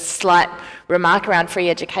a slight remark around free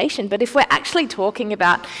education, but if we're actually talking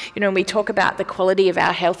about, when we talk about the quality of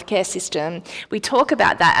our healthcare system, we talk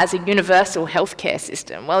about that as a universal healthcare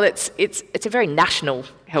system. Well, it's a very national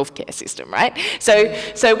healthcare system, right?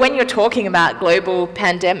 So when you're talking about global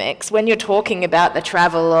pandemics, when you're talking about the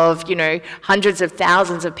travel of, hundreds of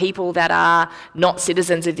thousands of people that are not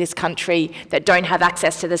citizens of this country, that don't have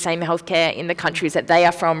access to the same healthcare in the countries that they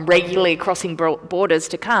are from, regularly crossing borders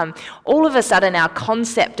to come, all of a sudden our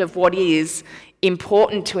concept of what is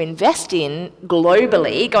important to invest in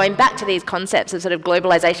globally, going back to these concepts of sort of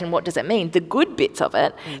globalization, what does it mean? The good bits of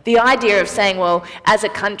it, the idea of saying, well, as a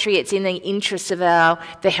country, it's in the interests of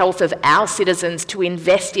the health of our citizens to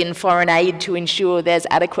invest in foreign aid to ensure there's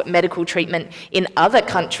adequate medical treatment in other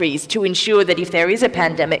countries, to ensure that if there is a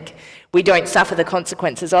pandemic, we don't suffer the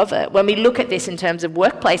consequences of it. When we look at this in terms of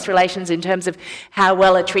workplace relations, in terms of how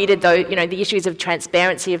well are treated, though, the issues of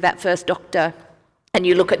transparency of that first doctor, and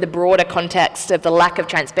you look at the broader context of the lack of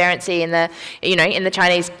transparency in the, in the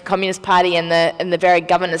Chinese Communist Party and the very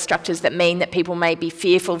governance structures that mean that people may be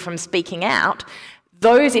fearful from speaking out,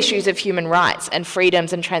 those issues of human rights and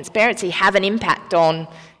freedoms and transparency have an impact on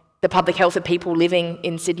the public health of people living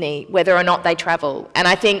in Sydney, whether or not they travel. And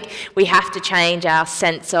I think we have to change our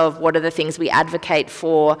sense of what are the things we advocate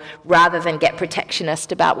for, rather than get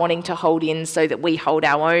protectionist about wanting to hold in so that we hold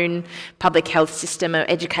our own public health system or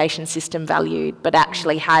education system valued, but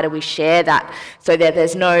actually how do we share that so that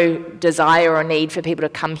there's no desire or need for people to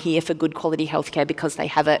come here for good quality healthcare because they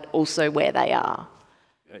have it also where they are.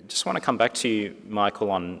 I just want to come back to you,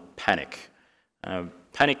 Michael, on panic.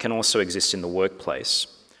 Panic can also exist in the workplace.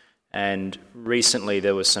 And recently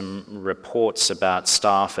there were some reports about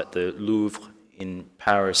staff at the Louvre in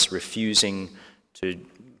Paris refusing to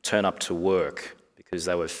turn up to work because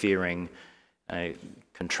they were fearing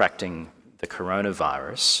contracting the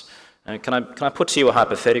coronavirus. Can I put to you a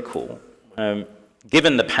hypothetical?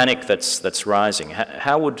 Given the panic that's rising,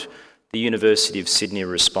 how would the University of Sydney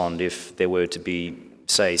respond if there were to be,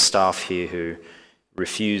 say, staff here who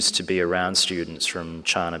refuse to be around students from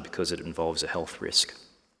China because it involves a health risk?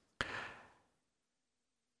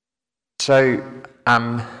 So,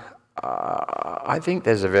 I think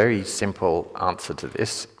there's a very simple answer to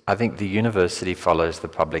this. I think the university follows the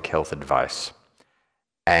public health advice.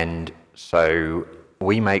 And so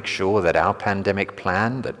we make sure that our pandemic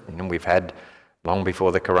plan that we've had long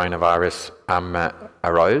before the coronavirus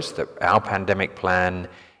arose, that our pandemic plan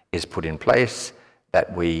is put in place,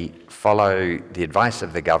 that we follow the advice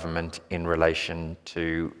of the government in relation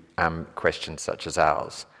to questions such as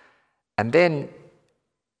ours. And then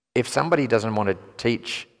if somebody doesn't want to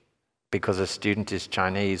teach because a student is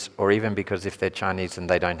Chinese, or even because if they're Chinese and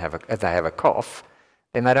they have a cough,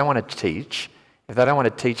 then they don't want to teach. If they don't want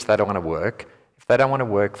to teach, they don't want to work. If they don't want to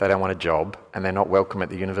work, they don't want a job, and they're not welcome at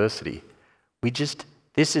the university.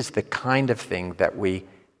 This is the kind of thing that we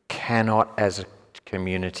cannot, as a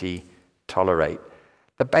community, tolerate.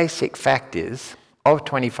 The basic fact is, of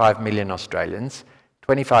 25 million Australians,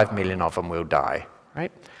 25 million of them will die,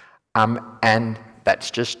 right? And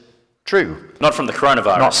that's just true. Not from the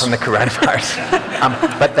coronavirus. Not from the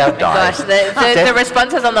coronavirus. But they'll die. Gosh, the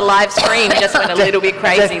responses on the live stream just went a little bit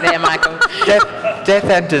crazy there, Michael. Death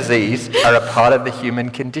and disease are a part of the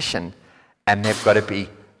human condition, and they've got to be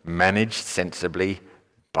managed sensibly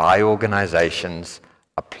by organisations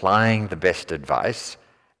applying the best advice,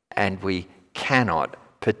 and we cannot,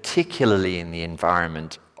 particularly in the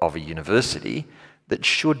environment of a university that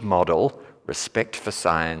should model respect for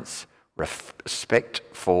science, respect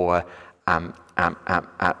for an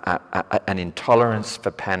intolerance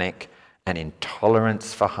for panic, an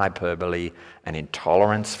intolerance for hyperbole, an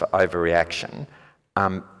intolerance for overreaction.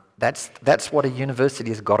 That's what a university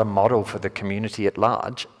has got to model for the community at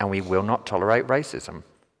large, and we will not tolerate racism.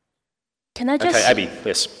 Can I just, okay, Abby,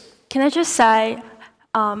 yes. Can I just say,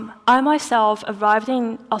 I myself arrived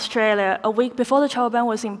in Australia a week before the travel ban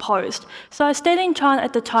was imposed. So I stayed in China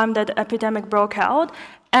at the time that the epidemic broke out.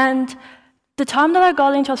 And the time that I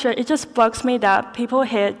got into Australia, it just bugs me that people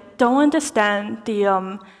here don't understand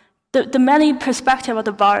the many perspectives of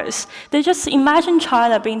the virus. They just imagine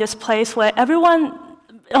China being this place where everyone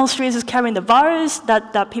on the streets is carrying the virus,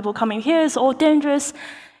 that people coming here is all dangerous.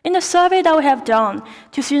 In the survey that we have done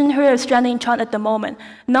to students who are stranded in China at the moment,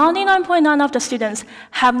 99.9% of the students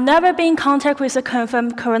have never been in contact with a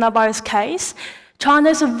confirmed coronavirus case. China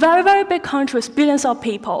is a very, very big country with billions of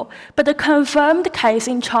people, but the confirmed case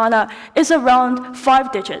in China is around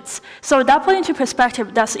 5 digits. So that put into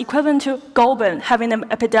perspective, that's equivalent to Goulburn having an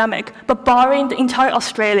epidemic, but barring the entire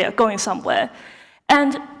Australia going somewhere.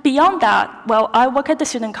 And beyond that, well, I work at the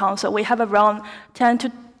Student Council. We have around 10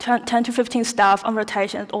 to 15 staff on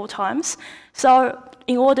rotation at all times. So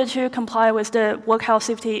in order to comply with the work health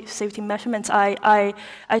safety measurements, I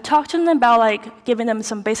talk to them about giving them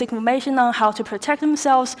some basic information on how to protect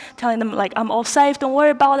themselves, telling them I'm all safe, don't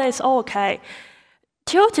worry about it, it's all okay.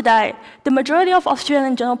 Till today, the majority of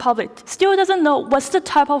Australian general public still doesn't know what's the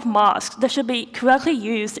type of mask that should be correctly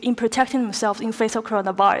used in protecting themselves in face of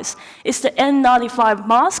coronavirus. It's the N95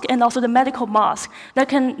 mask and also the medical mask that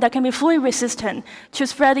can be fully resistant to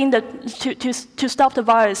spreading to stop the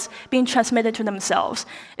virus being transmitted to themselves.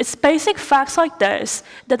 It's basic facts like this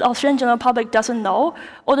that the Australian general public doesn't know,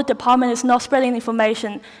 or the department is not spreading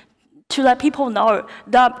information to let people know,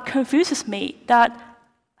 that confuses me. That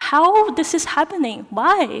how this is happening?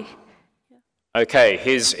 Why? Okay,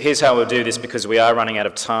 here's how we'll do this, because we are running out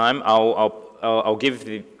of time. I'll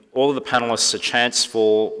give all of the panellists a chance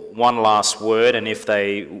for one last word, and if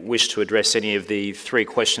they wish to address any of the 3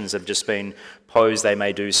 questions that have just been posed, they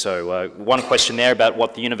may do so. One question there about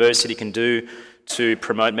what the university can do to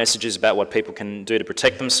promote messages about what people can do to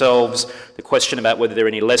protect themselves, the question about whether there are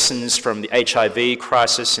any lessons from the HIV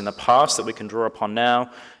crisis in the past that we can draw upon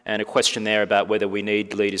now, and a question there about whether we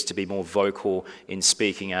need leaders to be more vocal in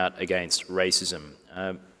speaking out against racism.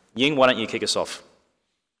 Ying, why don't you kick us off?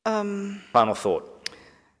 Final thought.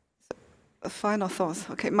 Final thoughts.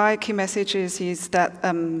 Okay, my key message is that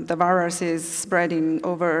the virus is spreading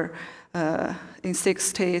over in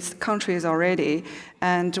 60 countries already,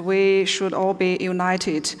 and we should all be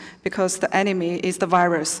united because the enemy is the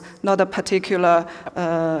virus, not a particular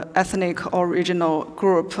ethnic or regional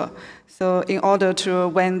group. So in order to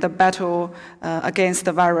win the battle against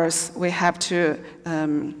the virus, we have to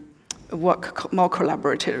work more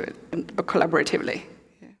collaboratively.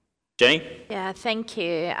 Jenny? Yeah, thank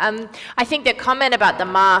you. I think the comment about the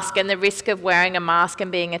mask and the risk of wearing a mask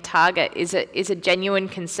and being a target is a genuine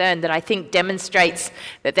concern that I think demonstrates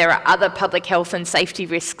that there are other public health and safety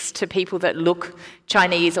risks to people that look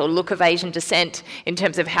Chinese or look of Asian descent in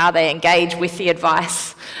terms of how they engage with the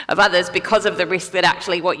advice of others, because of the risk that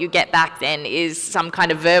actually what you get back then is some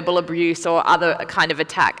kind of verbal abuse or other kind of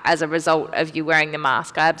attack as a result of you wearing the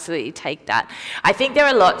mask. I absolutely take that. I think there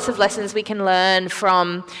are lots of lessons we can learn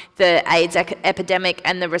from the AIDS epidemic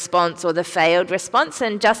and the response, or the failed response.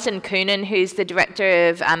 And Justin Coonan, who's the director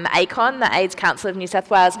of ACON, the AIDS Council of New South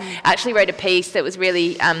Wales, actually wrote a piece that was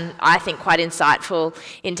really, I think, quite insightful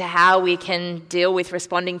into how we can deal with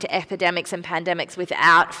responding to epidemics and pandemics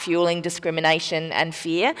without fueling discrimination and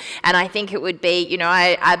fear. And I think it would be,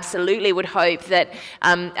 I absolutely would hope that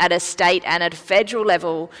at a state and at a federal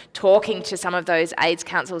level, talking to some of those AIDS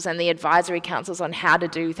councils and the advisory councils on how to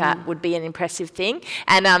do that would be an impressive thing.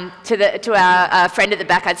 And to our friend at the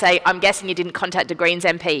back, I'd say, I'm guessing you didn't contact a Greens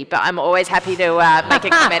MP, but I'm always happy to make a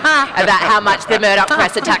comment about how much the Murdoch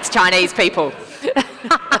press attacks Chinese people.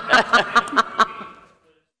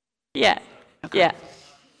 Yeah.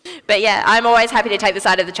 But yeah, I'm always happy to take the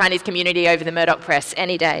side of the Chinese community over the Murdoch press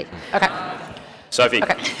any day. Okay. Sophie.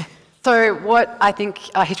 Okay. So what I think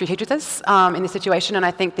history teaches us in this situation, and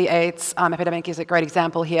I think the AIDS epidemic is a great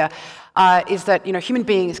example here, is that human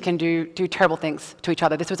beings can do terrible things to each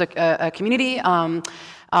other. This was a community, and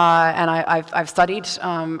I've studied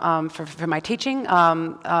for my teaching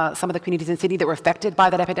some of the communities in Sydney that were affected by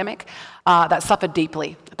that epidemic that suffered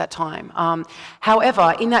deeply at that time.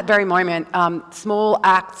 However, in that very moment, small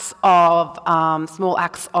acts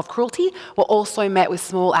of cruelty were also met with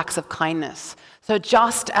small acts of kindness. So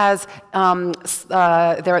just as there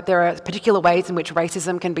are particular ways in which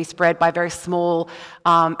racism can be spread by very small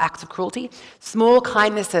acts of cruelty, small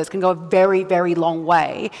kindnesses can go a very, very long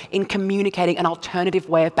way in communicating an alternative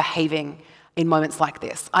way of behaving in moments like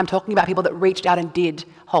this. I'm talking about people that reached out and did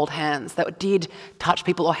hold hands, that did touch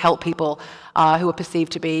people or help people who were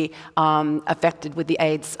perceived to be affected with the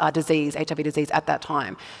AIDS disease, HIV disease at that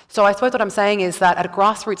time. So I suppose what I'm saying is that at a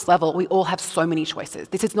grassroots level, we all have so many choices.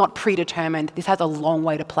 This is not predetermined. This has a long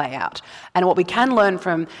way to play out. And what we can learn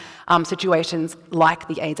from situations like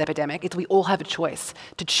the AIDS epidemic is we all have a choice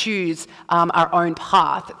to choose our own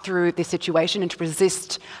path through this situation and to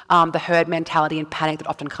resist the herd mentality and panic that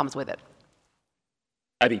often comes with it.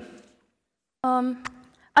 Abby.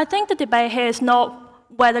 I think the debate here is not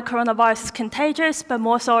whether coronavirus is contagious, but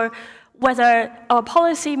more so whether our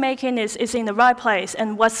policy making is in the right place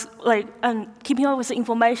and and keeping up with the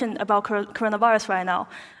information about coronavirus right now.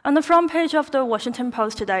 On the front page of the Washington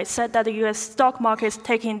Post today, it said that the U.S. stock market is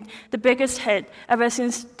taking the biggest hit ever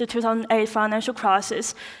since the 2008 financial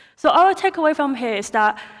crisis. So our takeaway from here is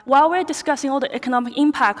that while we're discussing all the economic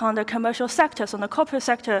impact on the commercial sectors, on the corporate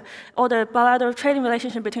sector, or the bilateral trading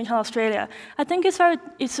relationship between China and Australia, I think it's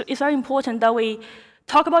very important that we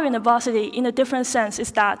talk about university in a different sense,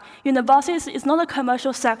 is that university is not a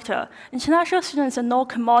commercial sector. International students are no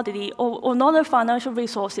commodity or not a financial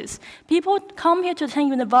resources. People come here to attend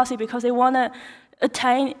university because they want to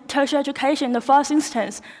attain tertiary education in the first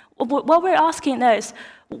instance. What we're asking is,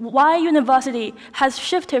 why university has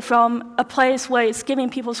shifted from a place where it's giving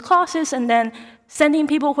people's classes and then sending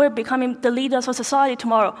people who are becoming the leaders of society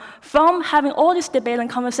tomorrow, from having all this debate and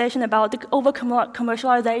conversation about the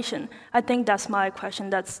over-commercialization. I think that's my question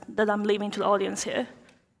that I'm leaving to the audience here.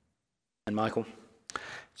 And Michael?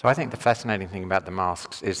 So I think the fascinating thing about the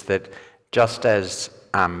masks is that just as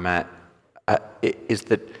is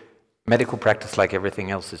that medical practice, like everything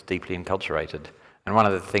else, is deeply enculturated. And one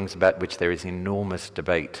of the things about which there is enormous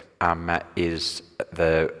debate is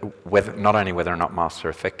not only whether or not masks are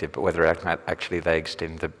effective, but whether actually they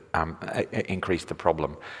increase the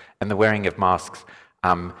problem. And the wearing of masks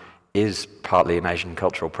is partly an Asian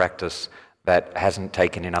cultural practice that hasn't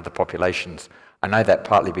taken in other populations. I know that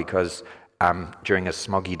partly because during a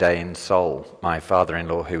smoggy day in Seoul, my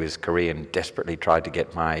father-in-law, who is Korean, desperately tried to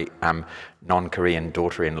get my non-Korean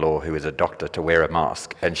daughter-in-law, who is a doctor, to wear a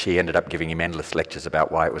mask, and she ended up giving him endless lectures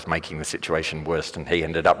about why it was making the situation worse, and he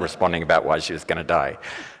ended up responding about why she was going to die.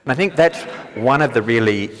 And I think that's one of the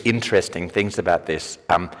really interesting things about this.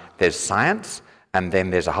 There's science, and then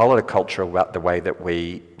there's a whole lot of culture about the way that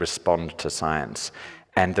we respond to science.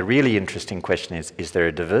 And the really interesting question is there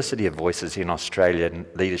a diversity of voices in Australian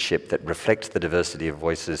leadership that reflect the diversity of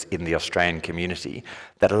voices in the Australian community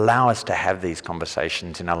that allow us to have these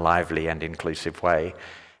conversations in a lively and inclusive way?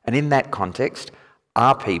 And in that context,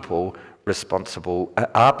 are people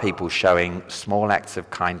showing small acts of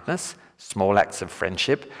kindness, small acts of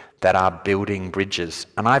friendship that are building bridges?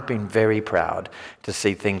 And I've been very proud to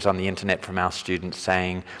see things on the internet from our students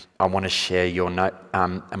saying, I want to share your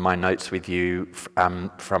my notes with you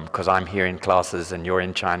because I'm here in classes and you're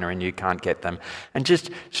in China and you can't get them. And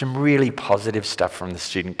just some really positive stuff from the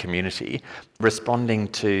student community, responding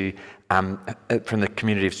to, from the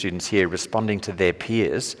community of students here, responding to their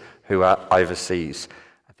peers who are overseas.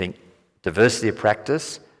 I think diversity of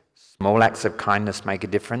practice, small acts of kindness make a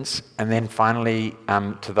difference. And then finally,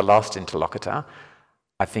 to the last interlocutor,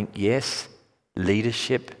 I think, yes,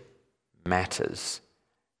 leadership matters.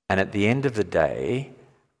 And at the end of the day,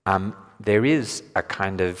 there is a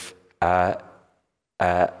kind of a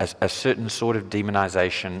certain sort of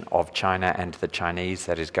demonisation of China and the Chinese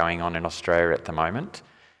that is going on in Australia at the moment.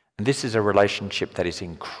 And this is a relationship that is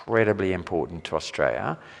incredibly important to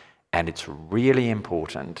Australia. And it's really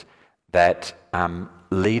important that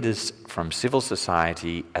leaders from civil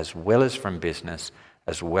society, as well as from business,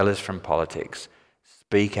 as well as from politics,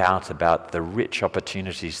 speak out about the rich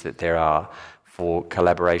opportunities that there are for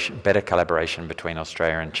collaboration, better collaboration between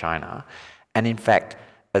Australia and China. And in fact,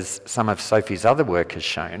 as some of Sophie's other work has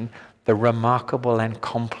shown, the remarkable and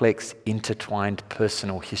complex intertwined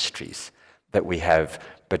personal histories that we have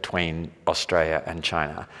between Australia and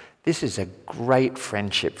China. This is a great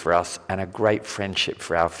friendship for us and a great friendship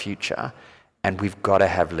for our future, and we've got to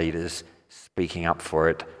have leaders speaking up for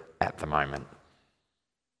it at the moment.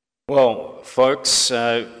 Well, folks,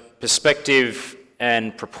 perspective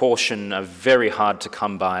and proportion are very hard to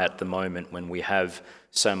come by at the moment when we have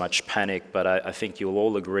so much panic, but I think you'll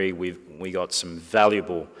all agree we got some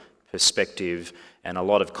valuable perspective and a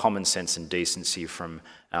lot of common sense and decency from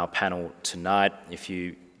our panel tonight. If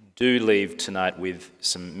you do leave tonight with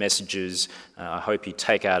some messages, I hope you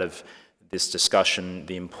take out of this discussion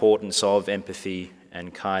the importance of empathy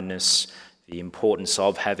and kindness, the importance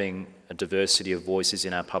of having a diversity of voices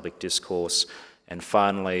in our public discourse, and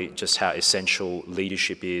finally, just how essential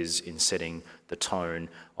leadership is in setting the tone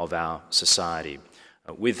of our society.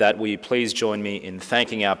 With that, will you please join me in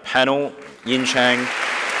thanking our panel, Yin Chang,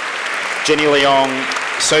 Jenny Leong,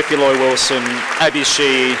 Sophie Loy-Wilson, Abby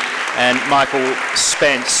Shee, and Michael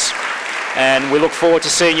Spence. And we look forward to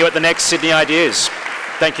seeing you at the next Sydney Ideas.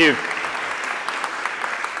 Thank you.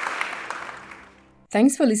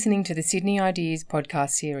 Thanks for listening to the Sydney Ideas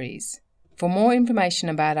podcast series. For more information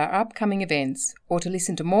about our upcoming events or to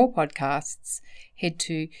listen to more podcasts, head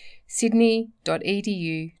to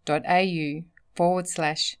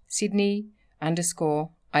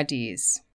sydney.edu.au/Sydney_ideas.